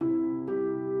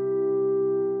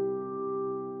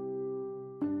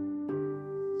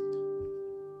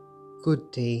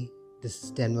Good day, this is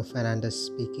Denver Fernandez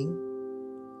speaking.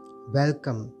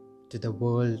 Welcome to the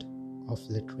world of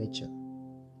literature.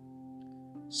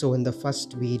 So, in the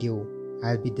first video,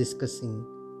 I'll be discussing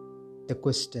the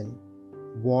question,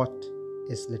 what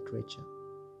is literature?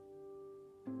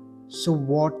 So,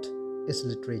 what is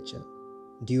literature?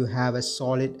 Do you have a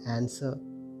solid answer?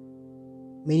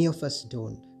 Many of us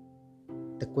don't.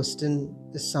 The question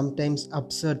is sometimes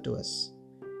absurd to us.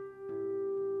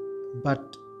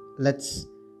 But let's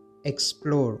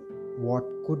explore what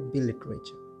could be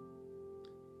literature.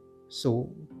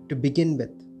 So, to begin with,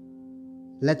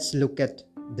 let's look at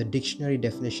the dictionary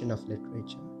definition of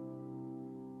literature.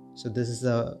 So, this is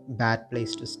a bad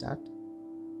place to start,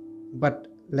 but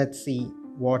let's see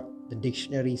what the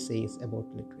dictionary says about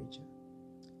literature.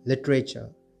 Literature,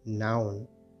 noun,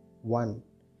 1.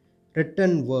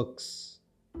 Written works,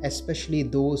 especially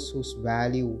those whose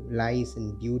value lies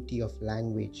in beauty of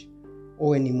language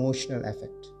or in emotional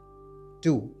effect.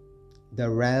 2. The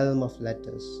realm of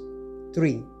letters.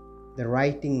 3. The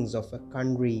writings of a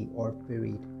country or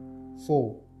period.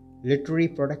 4. Literary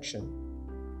production.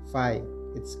 5.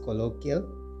 Its colloquial,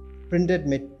 printed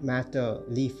matter,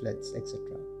 leaflets,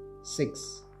 etc.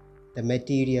 6. The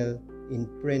material in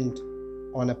print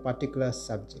on a particular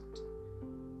subject.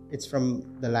 It's from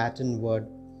the Latin word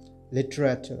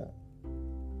literatura.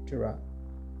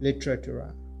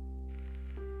 Literatura.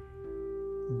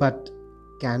 But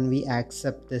can we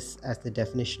accept this as the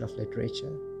definition of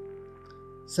literature?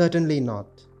 Certainly not.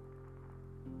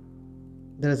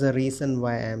 There is a reason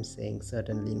why I am saying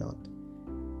certainly not.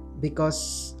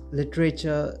 Because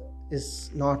literature is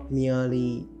not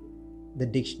merely the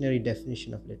dictionary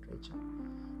definition of literature.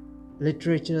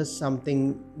 Literature is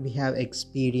something we have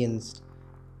experienced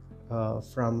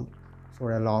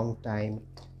for a long time,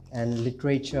 and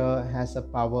literature has a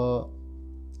power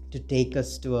to take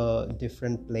us to a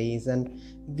different place, and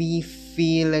we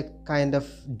feel a kind of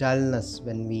dullness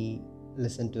when we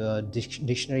listen to a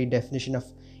dictionary definition of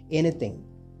anything.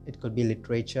 It could be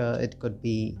literature, it could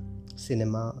be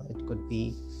cinema, it could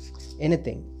be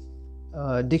anything.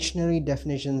 Dictionary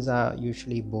definitions are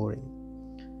usually boring.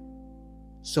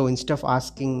 So instead of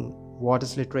asking what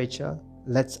is literature,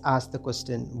 let's ask the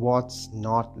question, what's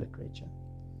not literature?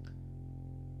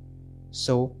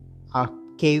 So, are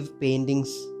cave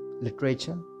paintings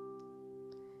literature?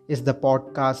 Is the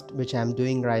podcast which I'm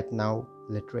doing right now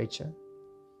literature?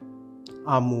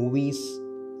 Are movies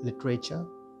literature?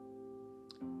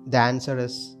 The answer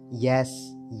is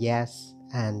yes, yes,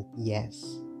 and yes.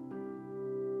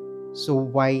 So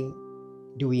why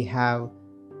do we have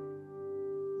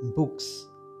books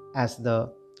as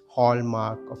the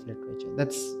hallmark of literature?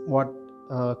 That's what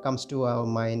comes to our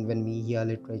mind when we hear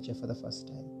literature for the first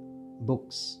time.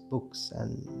 Books,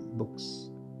 and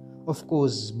books. Of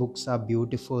course, books are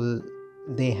beautiful.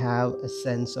 They have a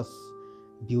sense of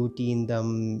beauty in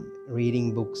them.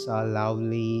 Reading books are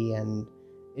lovely and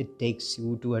it takes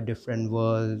you to a different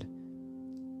world.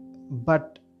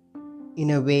 But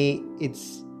in a way,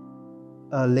 it's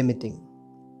limiting.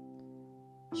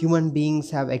 Human beings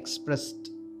have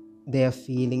expressed their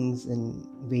feelings in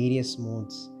various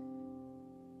modes,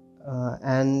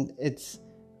 and it's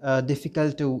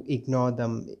difficult to ignore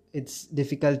them. It's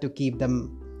difficult to keep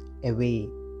them away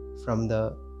from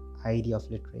the idea of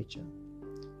literature.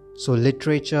 So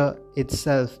literature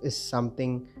itself is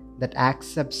something that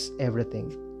accepts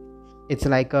everything. It's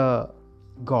like a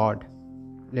god.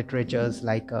 Literature is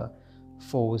like a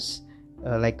force,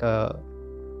 like a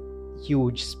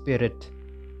huge spirit,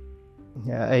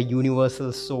 a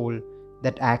universal soul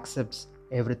that accepts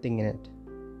everything in it.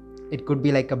 It could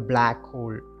be like a black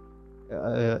hole.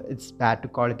 It's bad to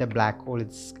call it a black hole.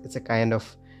 It's a kind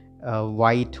of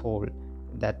white hole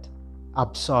that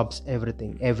absorbs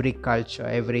everything, every culture,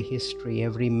 every history,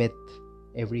 every myth,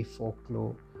 every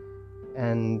folklore,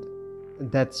 and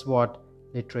that's what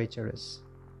literature is.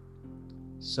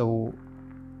 So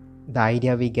the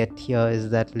idea we get here is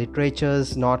that literature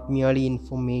is not merely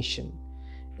information.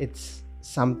 It's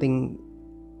something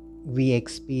we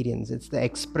experience. It's the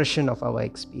expression of our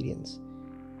experience.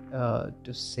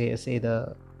 To say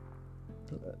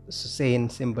in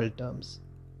simple terms.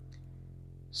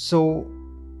 So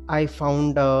I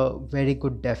found a very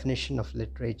good definition of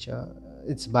literature.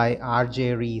 It's by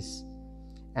R.J. Rees,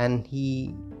 and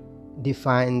he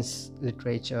defines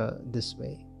literature this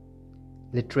way.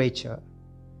 Literature,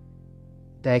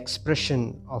 the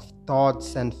expression of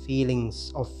thoughts and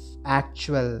feelings of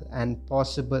actual and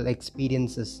possible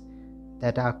experiences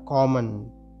that are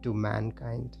common to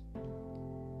mankind.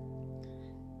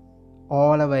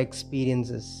 All our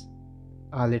experiences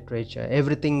are literature,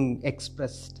 everything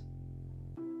expressed.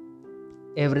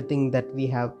 everything that we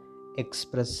have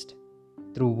expressed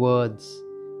through words,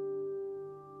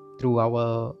 through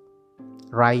our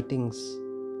writings,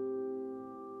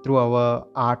 through our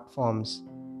art forms,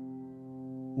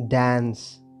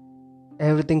 dance,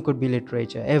 everything could be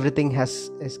literature. Everything has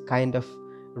a kind of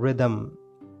rhythm,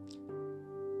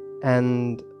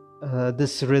 and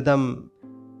this rhythm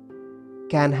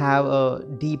can have a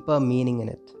deeper meaning in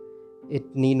it.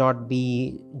 It need not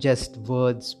be just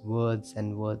words, words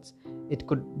and words. It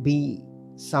could be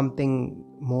something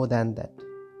more than that.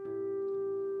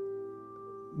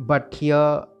 But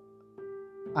here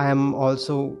I am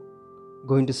also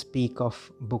going to speak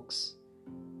of books.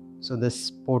 So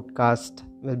this podcast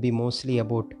will be mostly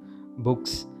about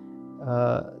books.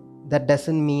 That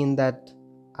doesn't mean that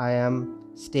I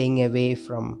am staying away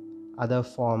from other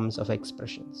forms of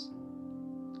expressions.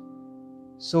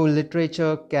 So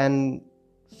literature can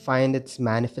find its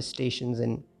manifestations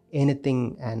in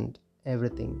anything and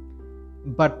everything,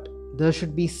 but there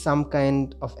should be some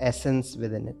kind of essence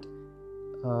within it.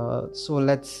 So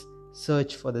let's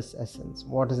search for this essence.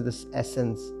 What is this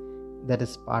essence that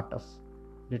is part of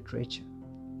literature?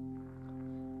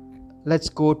 Let's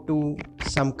go to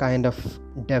some kind of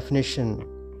definition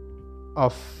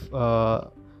of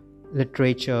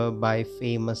literature by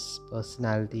famous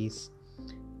personalities.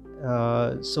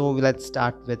 So let's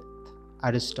start with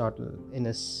Aristotle in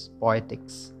his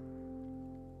Poetics.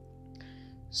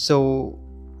 So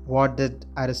what did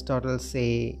Aristotle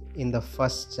say in the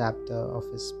first chapter of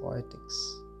his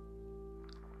Poetics?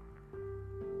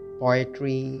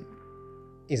 Poetry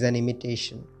is an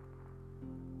imitation.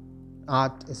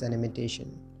 Art is an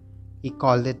imitation. He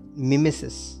called it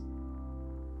mimesis.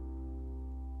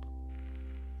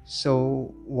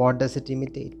 So what does it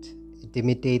imitate? It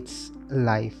imitates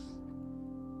life.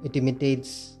 It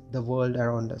imitates the world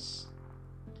around us.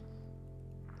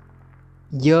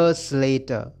 Years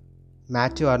later,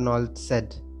 Matthew Arnold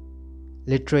said,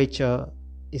 literature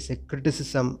is a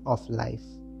criticism of life.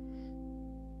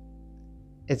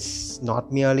 It's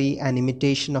not merely an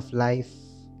imitation of life,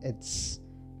 it's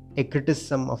a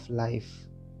criticism of life.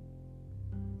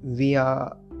 We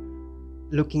are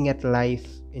looking at life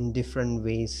in different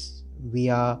ways. We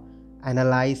are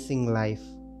analyzing life.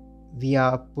 We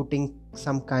are putting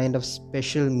some kind of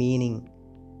special meaning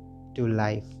to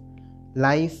life.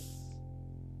 Life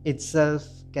itself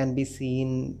can be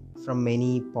seen from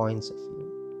many points of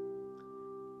view.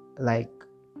 Like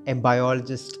when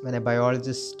a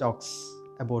biologist talks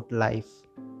about life,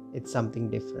 it's something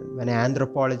different. When an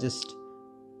anthropologist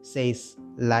says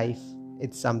life,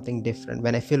 it's something different.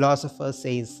 When a philosopher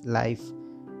says life,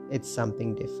 it's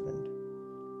something different.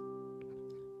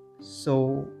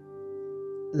 So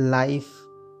life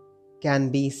can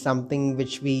be something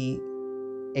which we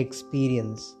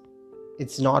experience.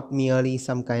 It's not merely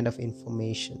some kind of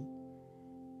information.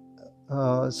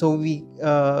 So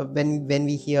when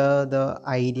we hear the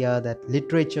idea that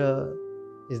literature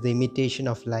is the imitation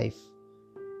of life,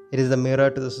 it is the mirror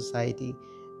to the society,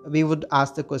 we would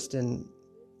ask the question,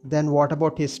 then what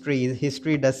about history?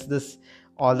 History does this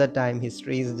all the time.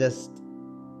 History is just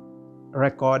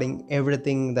recording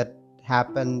everything that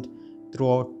happened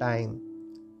throughout time.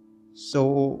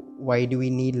 So why do we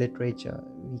need literature?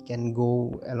 We can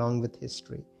go along with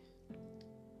history.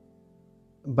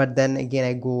 But then again,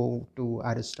 I go to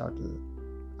Aristotle.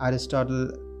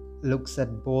 Aristotle looks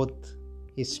at both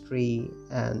history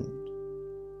and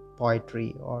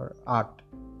poetry or art.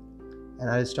 And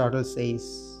Aristotle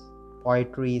says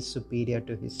poetry is superior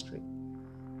to history.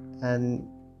 And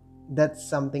that's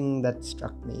something that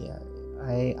struck me.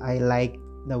 I like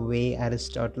the way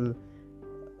Aristotle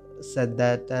said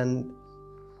that, and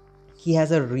he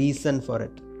has a reason for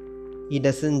it. He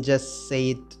doesn't just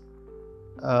say it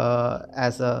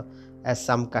as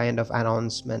some kind of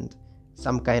announcement,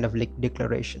 some kind of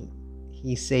declaration.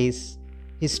 He says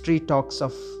history talks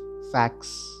of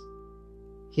facts.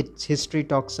 History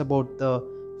talks about the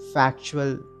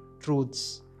factual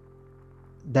truths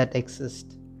that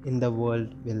exist in the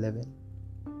world we live in.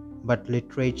 But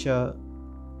literature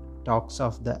talks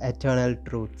of the eternal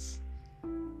truths,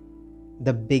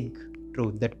 the big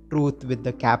truth, the truth with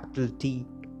the capital T.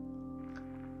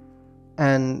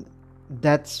 And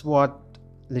that's what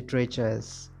literature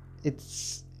is.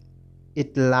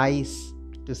 It lies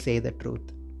to say the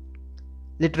truth.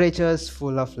 Literature is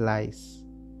full of lies.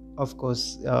 Of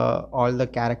course, all the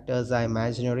characters are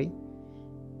imaginary.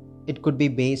 It could be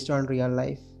based on real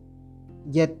life.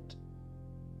 Yet,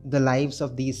 the lives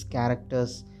of these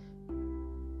characters,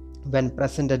 when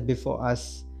presented before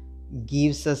us,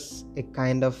 gives us a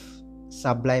kind of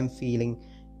sublime feeling.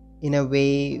 In a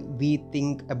way, we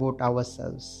think about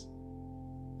ourselves.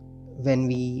 when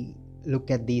we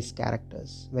look at these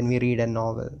characters, when we read a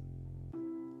novel.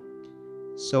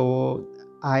 So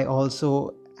I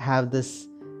also have this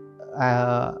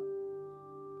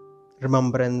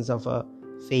remembrance of a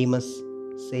famous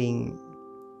saying: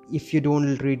 if you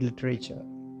don't read literature,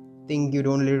 you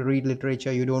don't read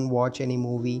literature, you don't watch any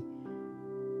movie,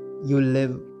 you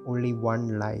live only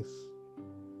one life.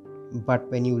 But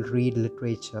when you read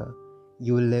literature,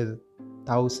 you live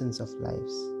thousands of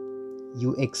lives.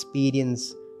 You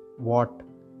experience what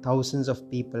thousands of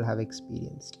people have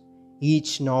experienced.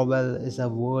 Each novel is a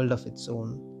world of its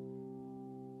own.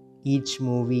 Each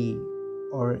movie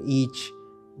or each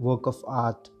work of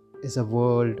art is a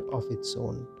world of its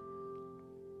own.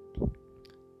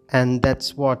 And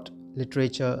that's what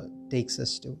literature takes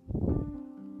us to.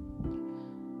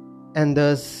 And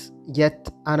there's yet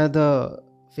another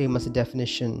famous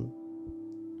definition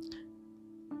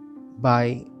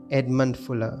by Edmund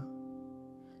Fuller.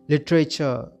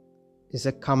 Literature is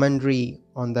a commentary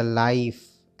on the life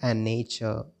and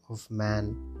nature of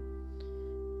man.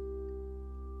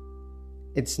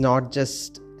 It's not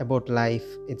just about life,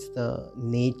 it's the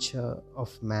nature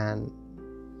of man.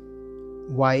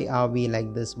 Why are we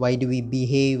like this? Why do we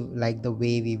behave like the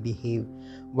way we behave?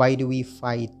 Why do we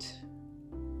fight?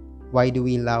 Why do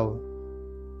we love?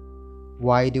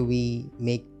 Why do we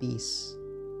make peace?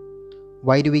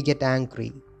 Why do we get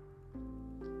angry?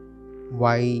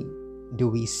 Why do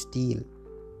we steal?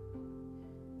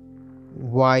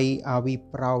 Why are we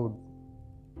proud?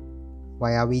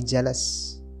 Why are we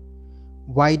jealous?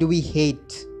 Why do we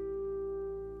hate?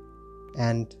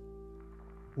 And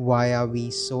why are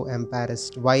we so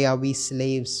embarrassed? Why are we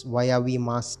slaves? Why are we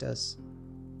masters?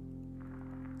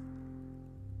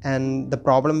 And the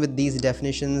problem with these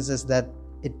definitions is that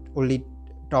it only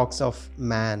talks of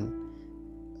man.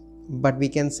 But we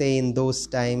can say in those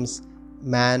times,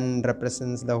 man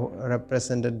represented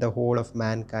the whole of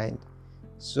mankind.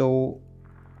 So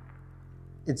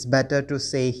it's better to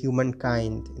say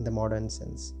humankind in the modern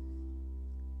sense.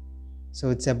 So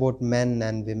it's about men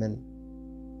and women.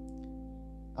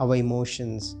 Our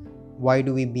emotions, why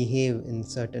do we behave in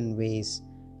certain ways?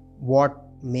 What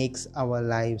makes our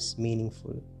lives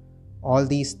meaningful? All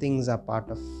these things are part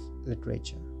of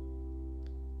literature.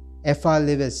 F.R.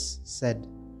 Lewis said,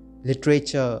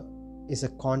 literature is a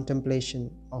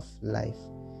contemplation of life.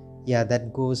 Yeah,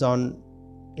 that goes on.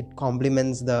 It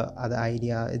complements the other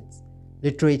idea.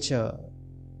 Literature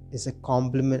is a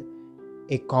contemplation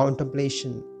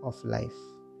of life.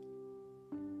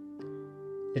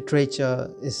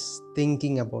 Literature is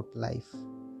thinking about life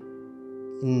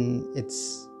in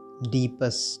its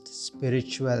deepest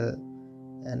spiritual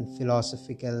and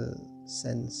philosophical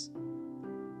sense.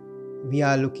 We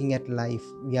are looking at life,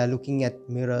 we are looking at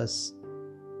mirrors.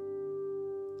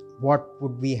 What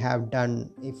would we have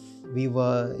done if we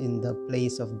were in the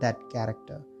place of that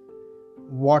character?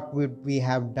 What would we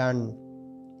have done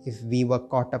if we were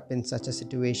caught up in such a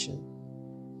situation?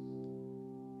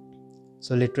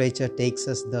 So literature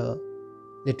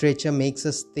makes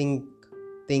us think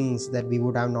things that we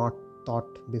would have not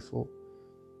thought before.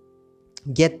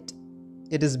 Yet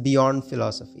it is beyond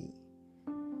philosophy.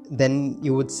 Then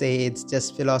you would say it's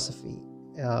just philosophy.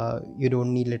 You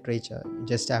don't need literature. You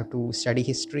just have to study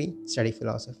history, study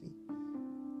philosophy.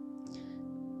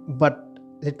 But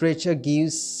literature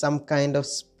gives some kind of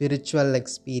spiritual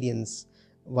experience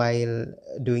while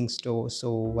doing so,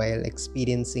 while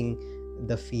experiencing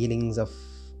the feelings of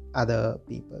other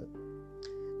people.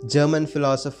 German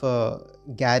philosopher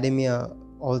Gadamer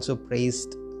also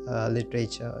praised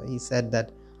literature. He said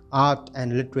that art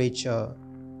and literature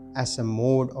as a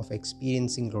mode of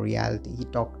experiencing reality. He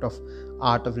talked of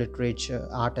art and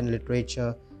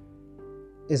literature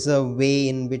is a way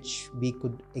in which we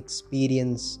could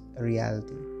experience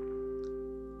reality.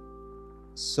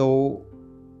 So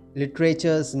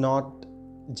literature is not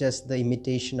just the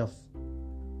imitation of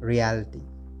reality.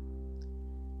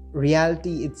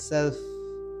 Reality itself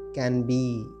can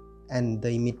be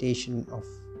the imitation of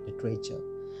literature.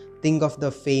 Think of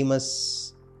the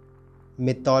famous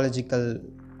mythological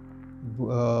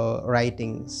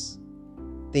writings.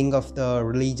 Think of the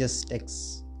religious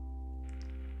texts.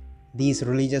 These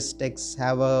religious texts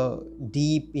have a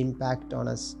deep impact on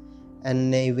us,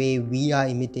 and in a way we are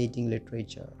imitating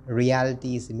literature.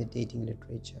 Reality is imitating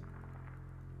literature.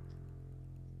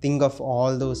 Think of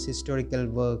all those historical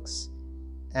works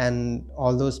and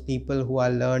all those people who are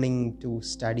learning to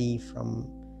study from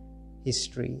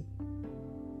history.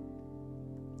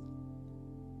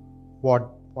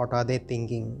 What are they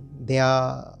thinking? They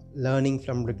are learning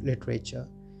from literature.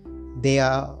 They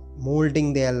are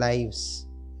molding their lives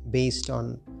based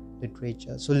on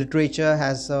literature. So literature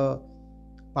has a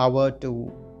power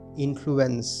to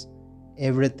influence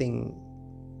everything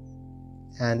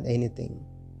and anything.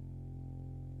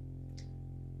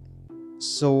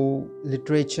 So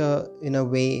literature in a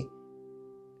way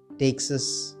takes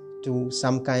us to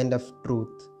some kind of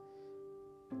truth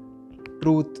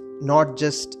not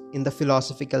just in the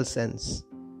philosophical sense,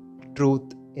 truth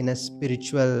in a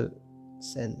spiritual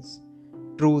sense,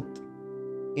 truth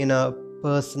in a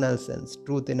personal sense,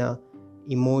 truth in a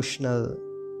emotional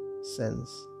sense.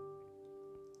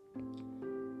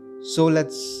 So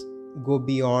let's go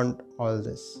beyond all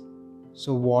this.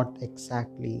 So what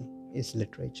exactly is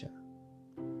literature?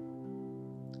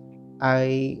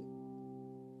 I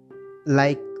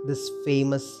like this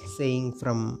famous saying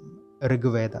from Rig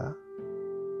Veda.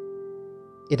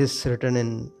 It is written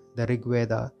in the Rig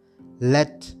Veda,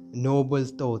 "Let noble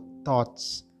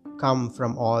thoughts come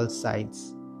from all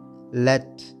sides.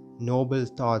 Let noble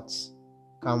thoughts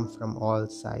come from all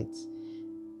sides."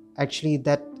 Actually,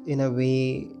 that in a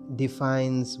way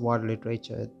defines what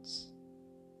literature is.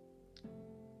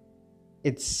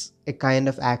 It's a kind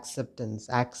of acceptance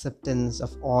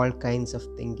of all kinds of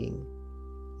thinking,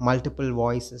 multiple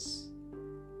voices.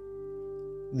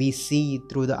 We see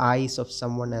through the eyes of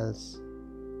someone else,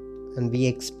 and we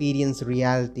experience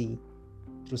reality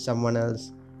through someone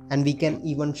else, and we can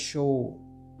even show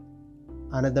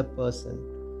another person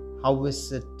how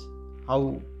is it,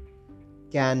 how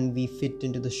can we fit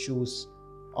into the shoes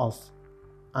of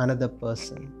another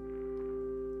person.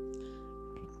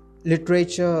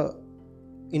 Literature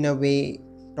in a way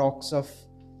talks of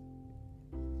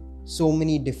so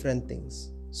many different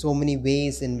things, so many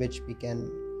ways in which we can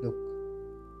look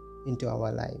into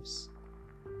our lives.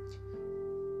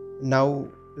 Now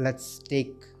let's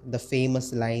take the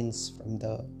famous lines from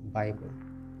the Bible.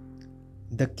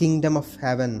 "The kingdom of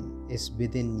heaven is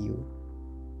within you."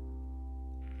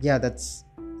 Yeah, that's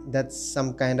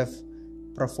some kind of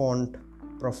profound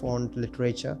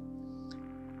literature.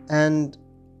 And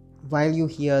while you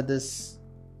hear this,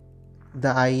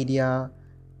 the idea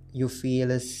you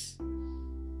feel is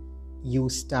you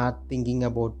start thinking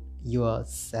about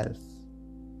yourself.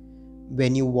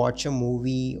 When you watch a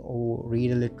movie or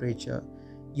read a literature,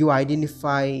 you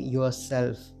identify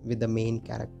yourself with the main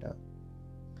character.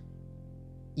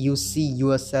 You see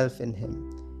yourself in him.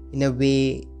 In a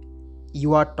way,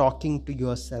 you are talking to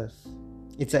yourself.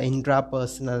 It's an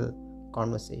intrapersonal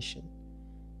conversation.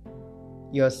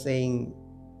 You're saying,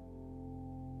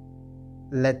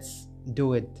 let's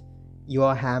do it. You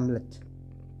are Hamlet.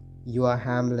 You are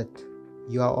Hamlet.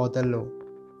 You are Othello.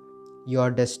 You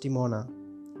are Desdemona.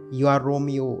 You are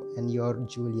Romeo and you are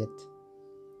Juliet.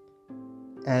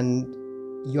 And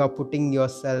you are putting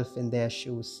yourself in their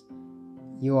shoes.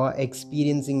 You are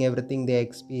experiencing everything they are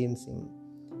experiencing.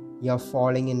 You are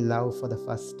falling in love for the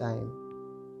first time.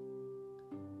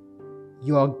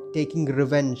 You are taking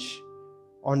revenge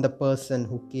on the person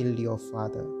who killed your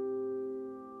father.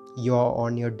 You are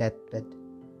on your deathbed,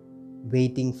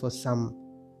 waiting for some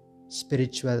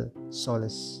spiritual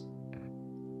solace.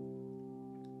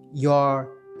 You are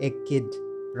a kid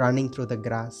running through the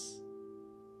grass.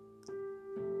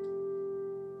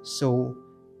 So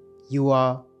you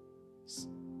are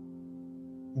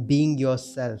being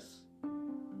yourself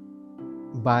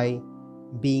by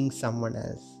being someone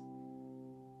else.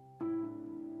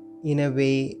 In a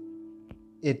way,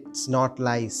 it's not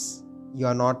lies. You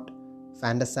are not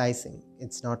fantasizing.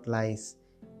 It's not lies.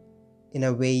 In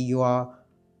a way, you are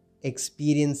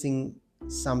experiencing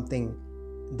something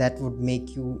that would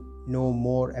make you know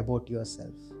more about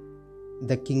yourself.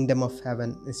 The kingdom of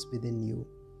heaven is within you.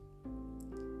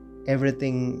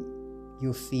 Everything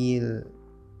you feel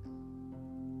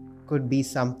could be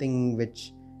something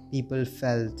which people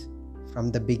felt from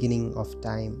the beginning of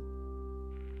time.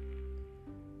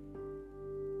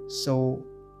 So,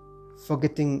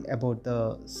 forgetting about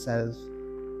the self,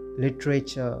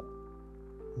 literature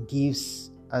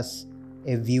gives us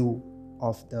a view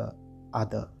of the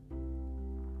other.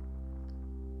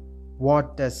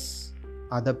 What does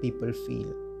other people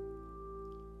feel?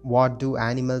 What do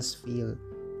animals feel?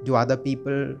 Do other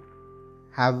people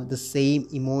have the same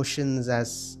emotions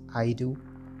as I do?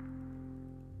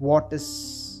 What would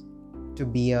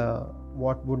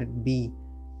it be?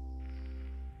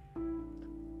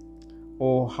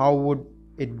 Or how would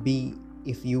it be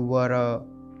if you were a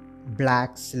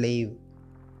black slave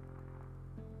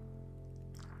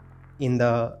in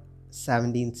the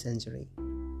 17th century?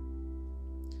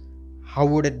 How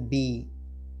would it be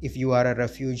if you are a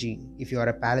refugee, if you are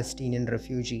a Palestinian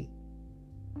refugee?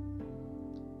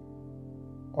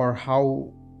 Or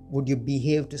how would you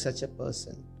behave to such a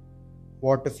person?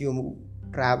 What if you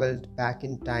traveled back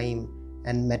in time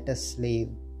and met a slave,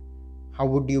 how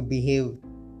would you behave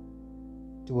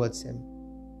towards him?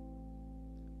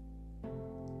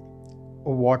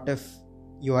 Or what if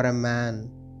you are a man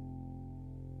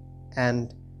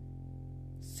and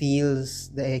feels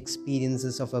the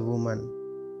experiences of a woman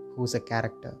who's a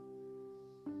character?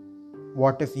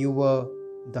 What if you were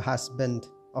the husband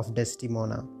of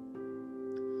Desdemona?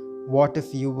 What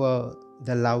if you were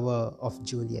the lover of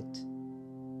Juliet?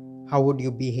 How would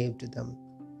you behave to them?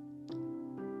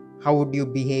 How would you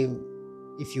behave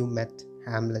if you met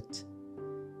Hamlet?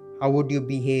 How would you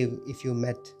behave if you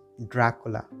met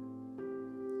Dracula?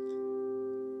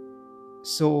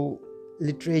 So,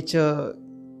 literature,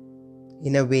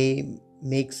 in a way,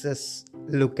 makes us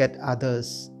look at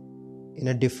others in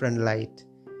a different light.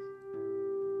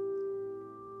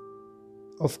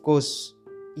 Of course,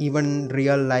 even in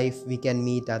real life, we can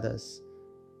meet others,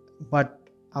 but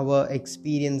our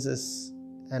experiences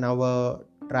and our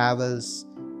travels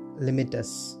limit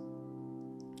us.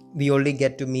 We only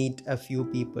get to meet a few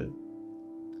people.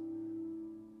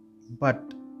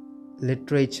 But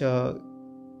literature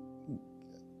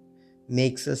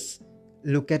makes us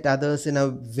look at others in a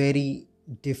very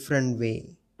different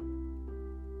way,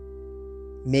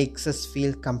 makes us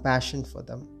feel compassion for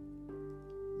them,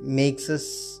 makes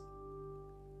us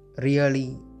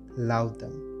really love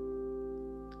them.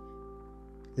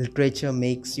 Literature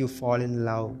makes you fall in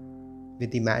love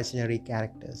with imaginary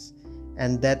characters,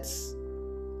 and that's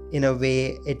in a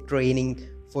way a training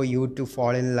for you to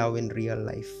fall in love in real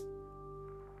life.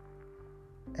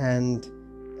 And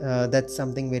that's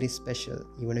something very special.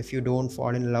 Even if you don't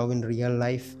fall in love in real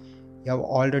life, you have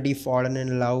already fallen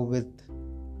in love with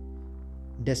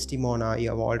Desdemona, you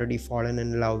have already fallen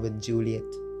in love with Juliet,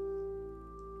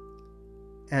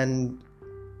 and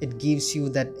it gives you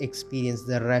that experience,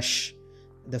 the rush,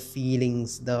 the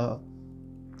feelings, the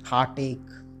heartache,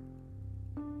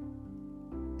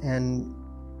 and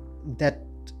that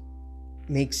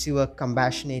makes you a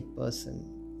compassionate person.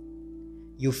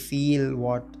 You feel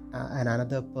what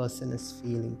another person is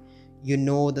feeling. You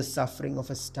know the suffering of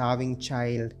a starving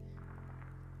child,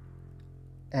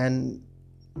 and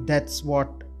that's what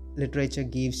literature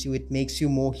gives you. It makes you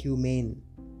more humane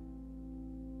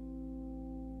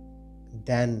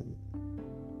than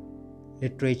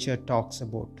literature talks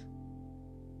about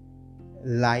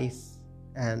life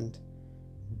and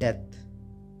death.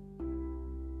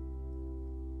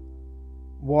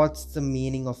 What's the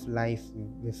meaning of life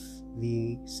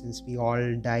since we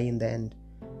all die in the end?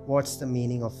 What's the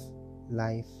meaning of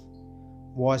life?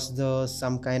 Was there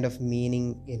some kind of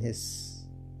meaning in his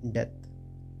death?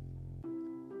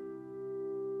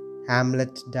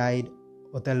 Hamlet died,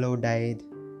 Othello died,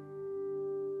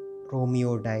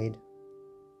 Romeo died.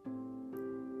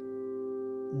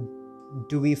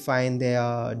 Do we find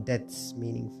their deaths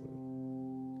meaningful?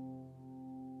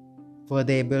 Were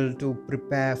they able to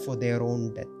prepare for their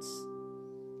own deaths?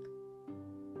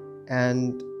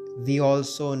 And we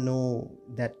also know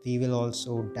that we will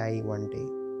also die one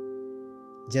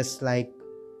day, just like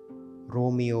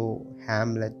Romeo,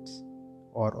 Hamlet,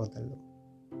 or Othello.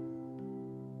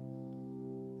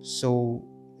 So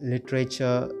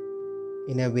literature,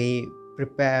 in a way,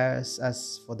 prepares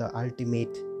us for the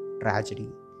ultimate tragedy,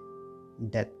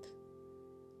 death.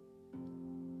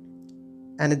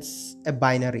 And it's a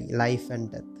binary, life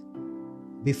and death.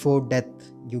 Before death,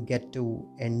 you get to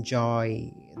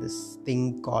enjoy this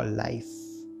thing called life.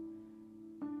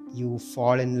 You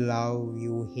fall in love,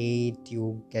 you hate,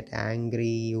 you get angry,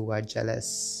 you are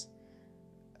jealous,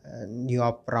 and you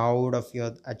are proud of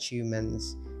your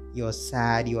achievements, you're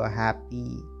sad, you are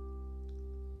happy.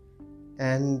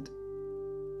 And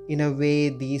in a way,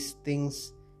 these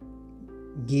things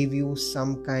give you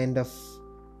some kind of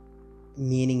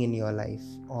meaning in your life.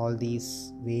 All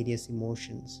these various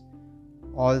emotions,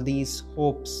 all these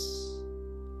hopes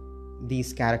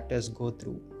these characters go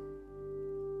through.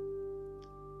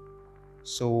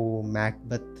 So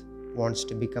Macbeth wants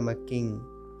to become a king.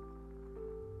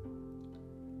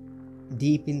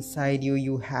 Deep inside you,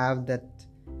 you have that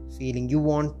feeling.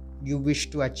 You wish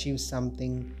to achieve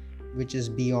something which is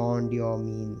beyond your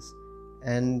means.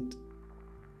 And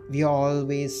we are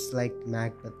always like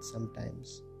Macbeth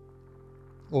sometimes.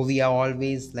 Or we are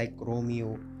always like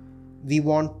Romeo. We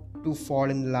want to fall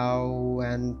in love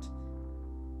and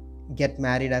get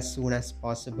married as soon as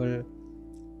possible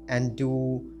and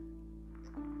do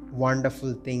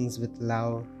wonderful things with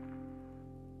love.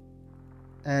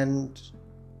 And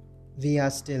we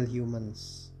are still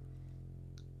humans.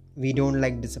 We don't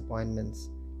like disappointments.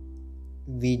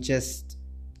 We just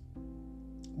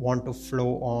want to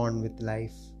flow on with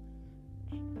life.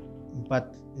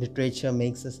 but literature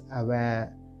makes us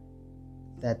aware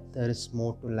that there is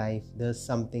more to life. There's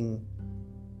something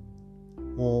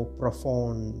more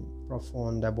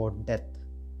profound about death.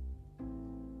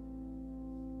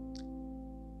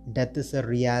 Death is a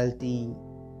reality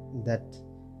that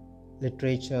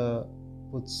literature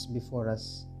puts before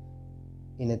us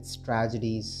in its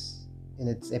tragedies, in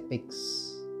its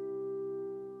epics.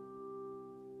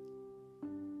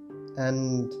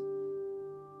 And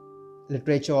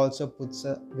literature also puts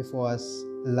before us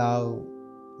love,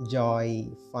 joy,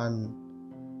 fun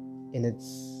in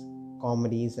its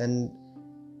comedies, and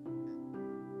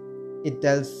it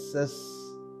tells us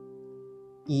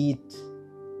eat,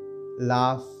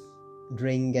 laugh,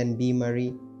 drink and be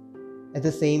merry. At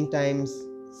the same time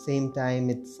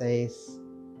it says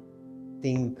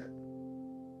think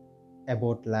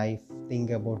about life,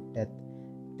 think about death,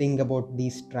 think about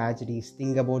these tragedies,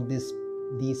 think about these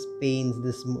pains,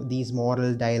 these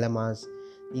moral dilemmas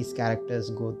these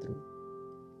characters go through.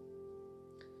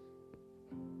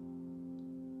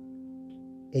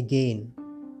 Again,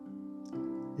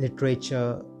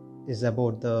 literature is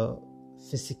about the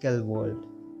physical world,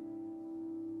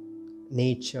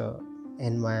 nature,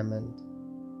 environment.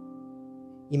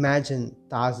 Imagine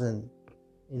Tarzan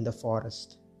in the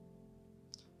forest.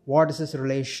 What is his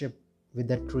relationship with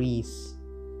the trees,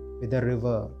 with the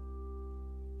river,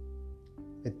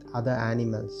 with other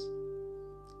animals?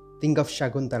 Think of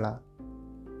Shakuntala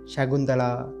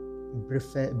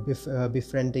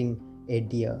befriending a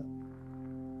deer.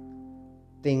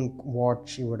 Think what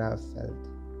she would have felt,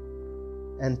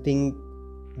 and think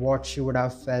what she would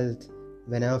have felt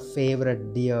when her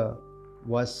favorite deer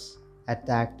was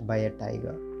attacked by a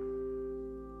tiger.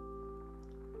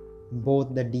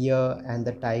 Both the deer and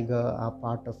the tiger are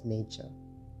part of nature,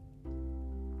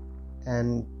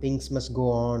 and things must go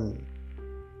on.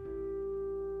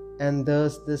 And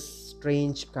there's this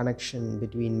strange connection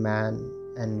between man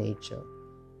and nature.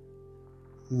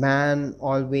 Man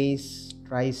always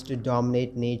tries to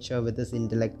dominate nature with his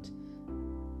intellect,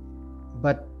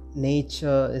 but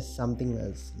nature is something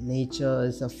else. Nature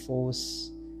is a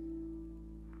force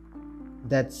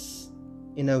that's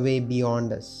in a way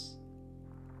beyond us.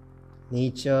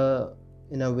 Nature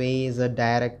in a way is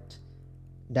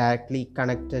directly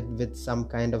connected with some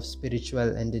kind of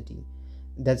spiritual entity.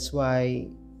 That's why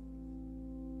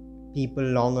people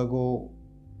long ago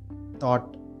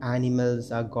thought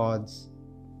animals are gods.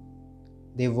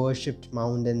 They worshipped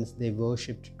mountains, they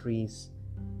worshipped trees.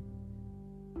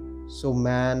 So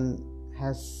man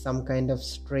has some kind of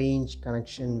strange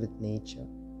connection with nature.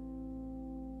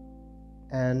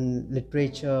 And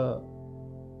literature,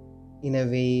 in a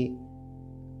way,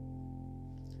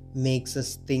 makes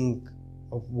us think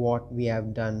of what we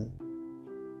have done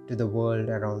to the world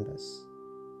around us.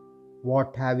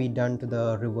 What have we done to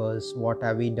the rivers? What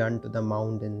have we done to the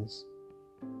mountains?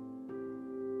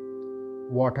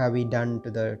 What have we done to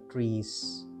the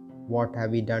trees? What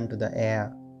have we done to the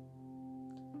air?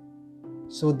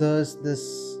 So there's this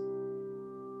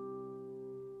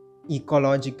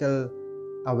ecological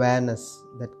awareness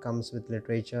that comes with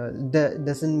literature. That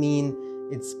doesn't mean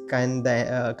it's kind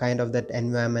of that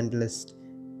environmentalist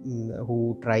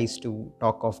who tries to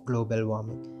talk of global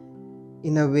warming.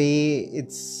 In a way,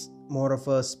 it's more of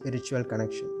a spiritual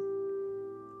connection.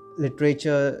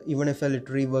 Literature, even if a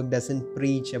literary work doesn't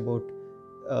preach about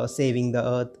saving the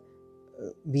earth,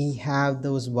 we have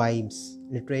those vibes.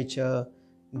 Literature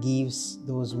gives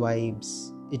those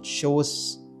vibes. It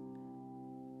shows,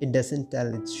 it doesn't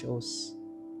tell, it shows.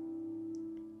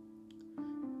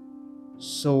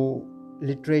 So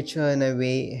literature in a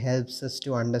way helps us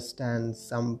to understand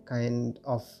some kind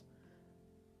of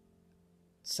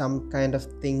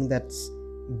thing that's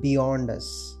beyond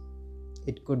us.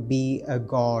 It could be a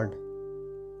god,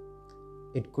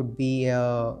 it could be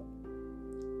a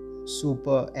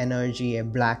super energy, a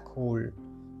black hole,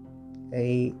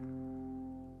 a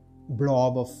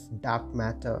blob of dark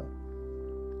matter,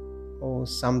 or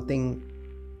something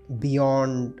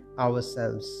beyond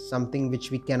ourselves, something which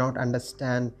we cannot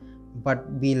understand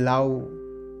but we love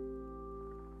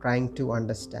trying to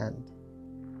understand.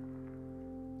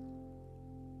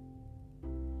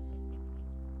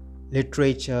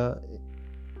 Literature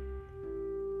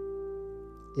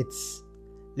is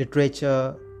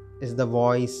the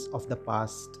voice of the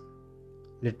past.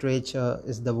 Literature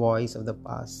is the voice of the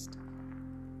past.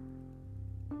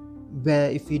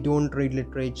 Where if we don't read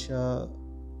literature,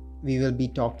 we will be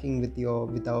talking with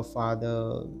our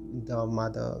father, with our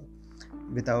mother,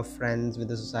 with our friends, with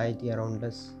the society around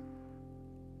us.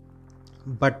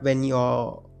 But when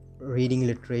you're reading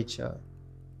literature,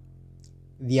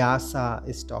 Vyasa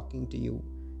is talking to you.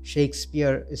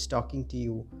 Shakespeare is talking to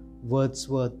you.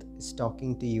 Wordsworth is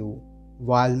talking to you.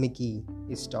 Valmiki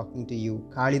is talking to you.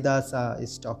 Kalidasa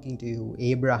is talking to you.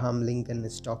 Abraham Lincoln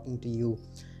is talking to you.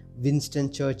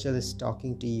 Winston Churchill is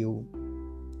talking to you.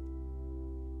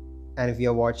 And if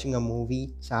you're watching a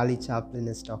movie, Charlie Chaplin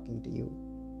is talking to you.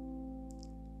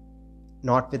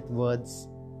 Not with words.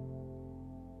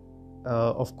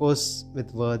 Of course,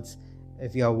 with words,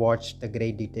 if you have watched The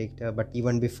Great Dictator, but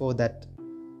even before that,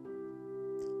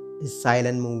 his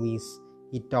silent movies,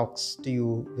 he talks to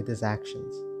you with his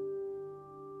actions.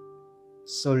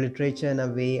 So literature in a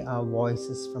way are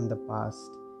voices from the past.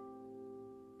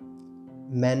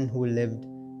 Men who lived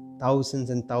thousands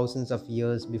and thousands of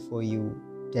years before you,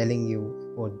 telling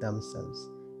you about themselves,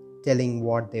 telling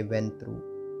what they went through,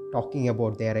 talking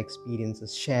about their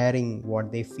experiences, sharing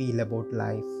what they feel about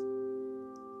life.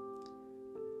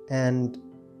 And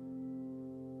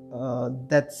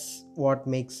that's what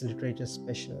makes literature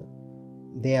special.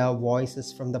 They are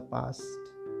voices from the past,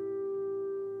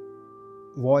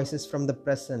 voices from the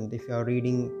present. If you are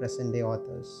reading present day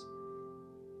authors,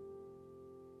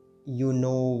 you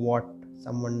know what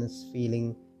someone is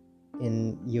feeling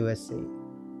in USA.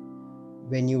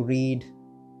 When you read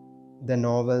the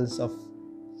novels of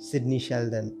Sidney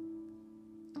Sheldon,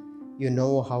 you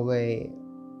know how a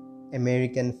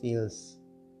American feels.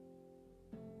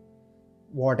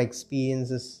 What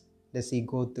experiences does he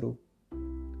go through?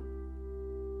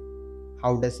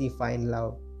 How does he find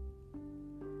love?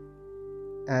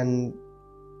 And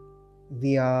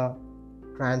we are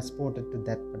transported to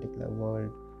that particular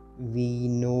world. We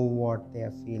know what they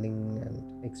are feeling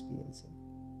and experiencing.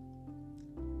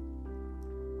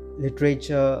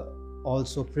 Literature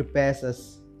also prepares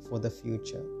us for the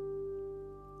future.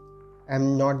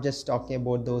 I'm not just talking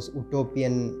about those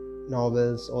utopian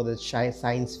novels or the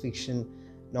science fiction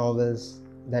novels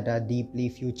that are deeply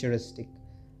futuristic.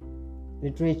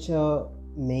 Literature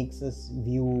makes us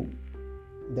view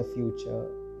the future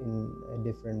in a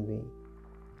different way.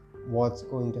 What's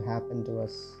going to happen to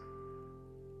us?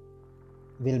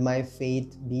 Will my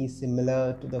fate be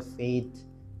similar to the fate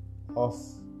of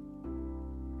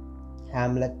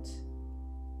Hamlet?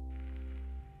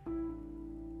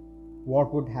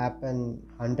 What would happen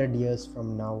 100 years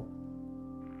from now?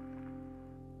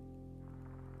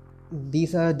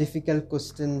 These are difficult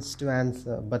questions to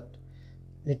answer, but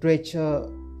literature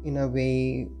in a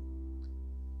way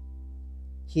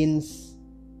gives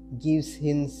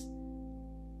hints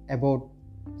about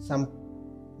some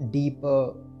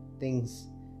deeper things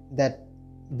that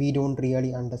we don't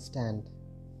really understand.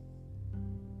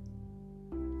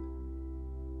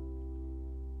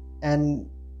 And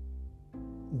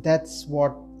that's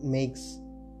what makes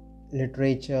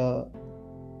literature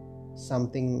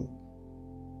something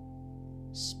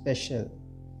special.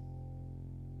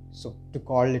 So to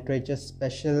call literature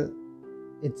special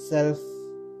itself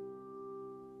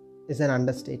is an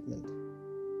understatement.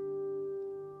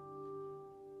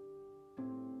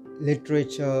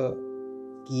 Literature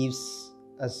gives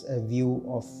us a view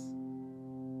of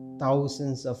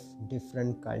thousands of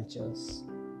different cultures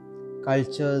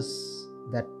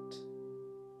that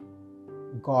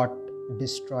got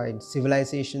destroyed,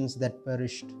 civilizations that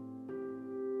perished,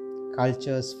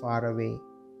 cultures far away,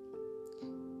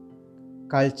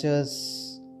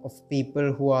 cultures of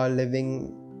people who are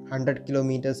living 100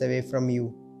 kilometers away from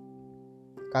you,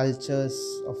 cultures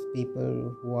of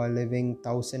people who are living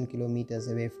 1,000 kilometers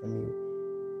away from you.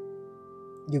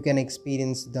 You can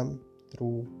experience them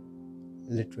through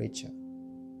literature.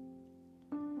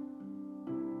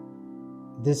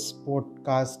 This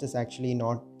podcast is actually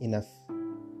not enough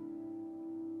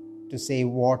to say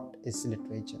what is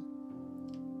literature,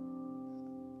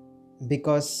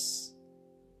 because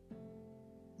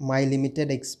my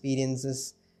limited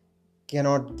experiences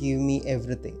cannot give me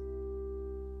everything.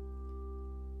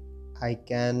 I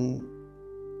can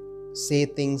say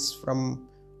things from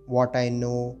what I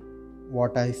know,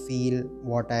 what I feel,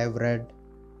 what I have read.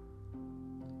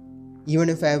 Even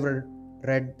if I have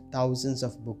read thousands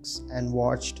of books and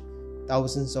watched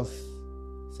thousands of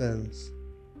films,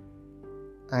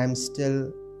 I am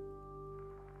still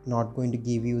not going to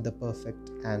give you the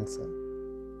perfect answer,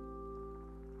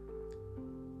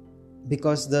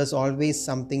 because there's always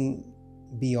something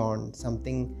beyond,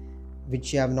 something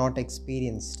which you have not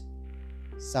experienced,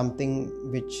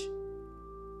 something which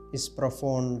is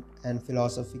profound and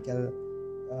philosophical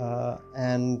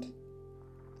and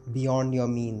beyond your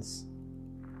means.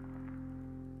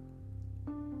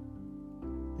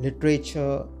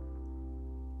 Literature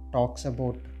talks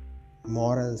about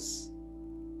morals.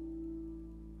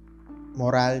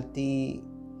 Morality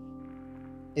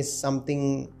is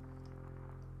something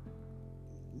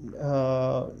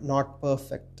not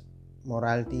perfect.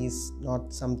 Morality is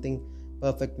not something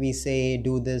perfect. We say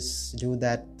do this, do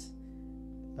that.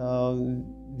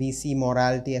 We see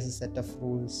morality as a set of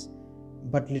rules,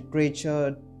 but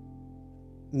literature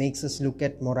makes us look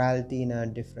at morality in a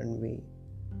different way.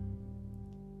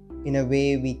 In a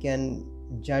way, we can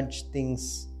judge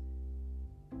things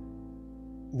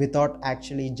without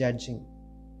actually judging.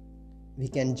 We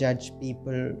can judge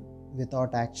people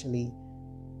without actually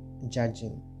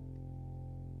judging,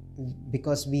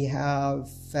 because we have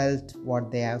felt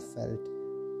what they have felt,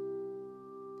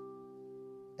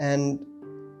 and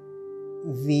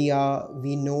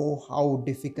we know how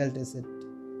difficult is it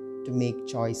to make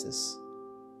choices.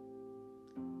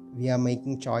 We are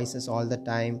making choices all the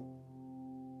time,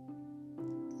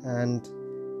 and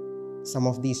some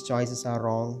of these choices are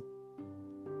wrong,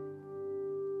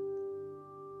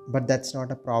 but that's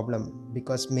not a problem,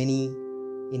 because many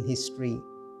in history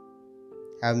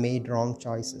have made wrong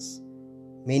choices.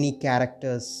 Many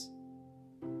characters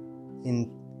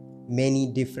in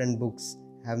many different books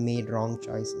have made wrong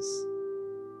choices,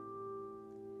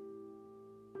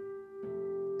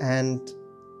 and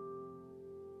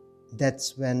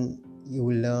that's when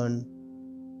you learn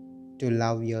to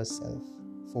love yourself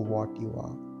for what you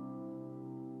are.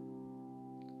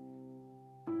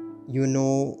 You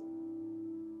know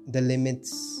the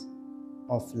limits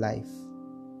of life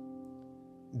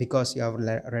because you have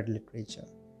read literature.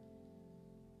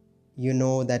 You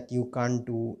know that you can't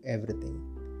do everything.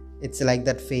 It's like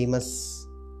that famous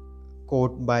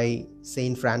quote by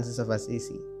Saint Francis of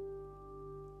Assisi: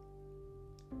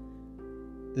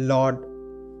 Lord,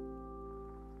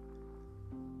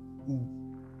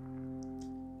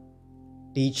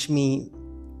 teach me,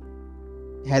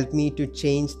 help me to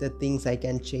change the things I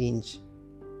can change,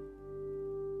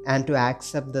 and to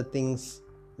accept the things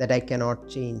that I cannot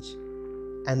change,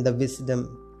 and the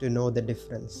wisdom to know the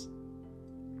difference.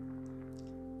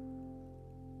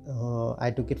 I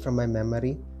took it from my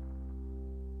memory,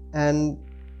 and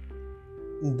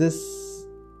this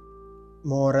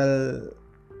moral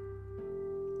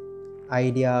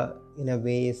idea in a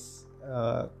way is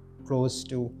close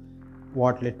to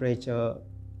what literature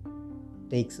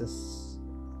makes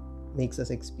us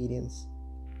experience.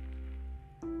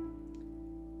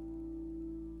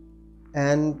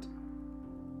 And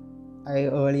I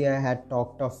earlier had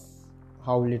talked of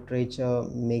how literature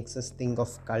makes us think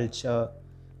of culture,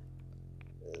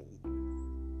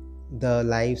 the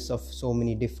lives of so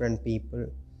many different people.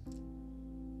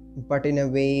 But in a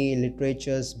way,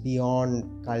 literature's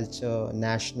beyond culture,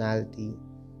 nationality,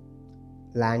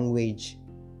 language.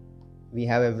 We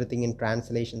have everything in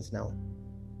translations now.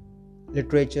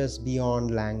 Literature's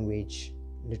beyond language.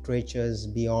 Literature's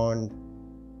beyond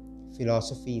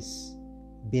philosophies,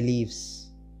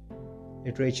 beliefs.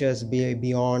 Literature's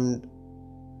beyond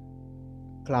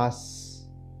class.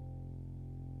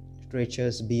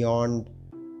 Literature's beyond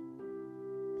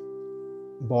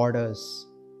borders.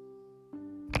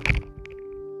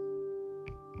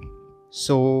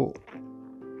 So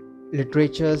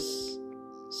literature's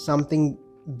something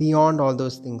beyond all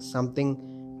those things, something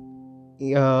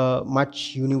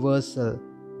much universal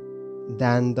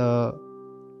than the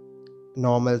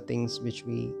normal things which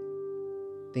we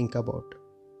think about.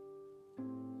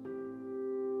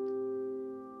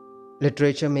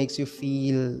 Literature makes you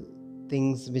feel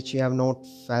things which you have not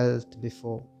felt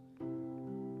before,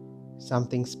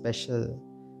 something special.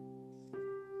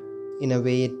 In a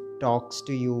way, it talks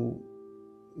to you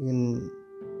in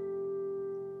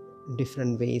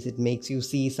different ways. It makes you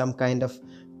see some kind of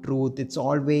truth. It's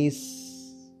always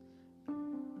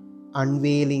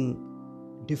unveiling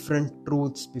different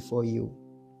truths before you.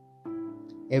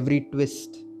 Every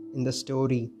twist in the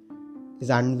story is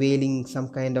unveiling some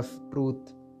kind of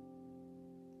truth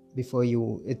before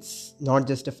you. It's not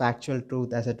just a factual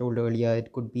truth, as I told earlier.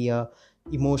 It could be a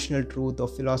emotional truth or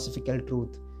philosophical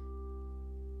truth.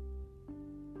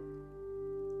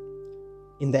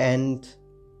 In the end,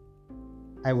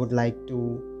 I would like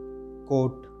to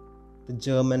quote the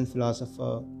German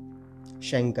philosopher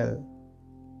Schenkel.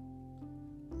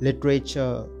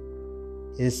 Literature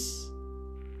is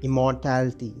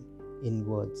immortality in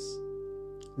words.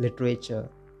 Literature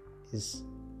is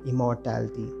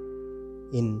immortality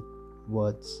in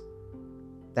words.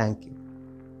 Thank you.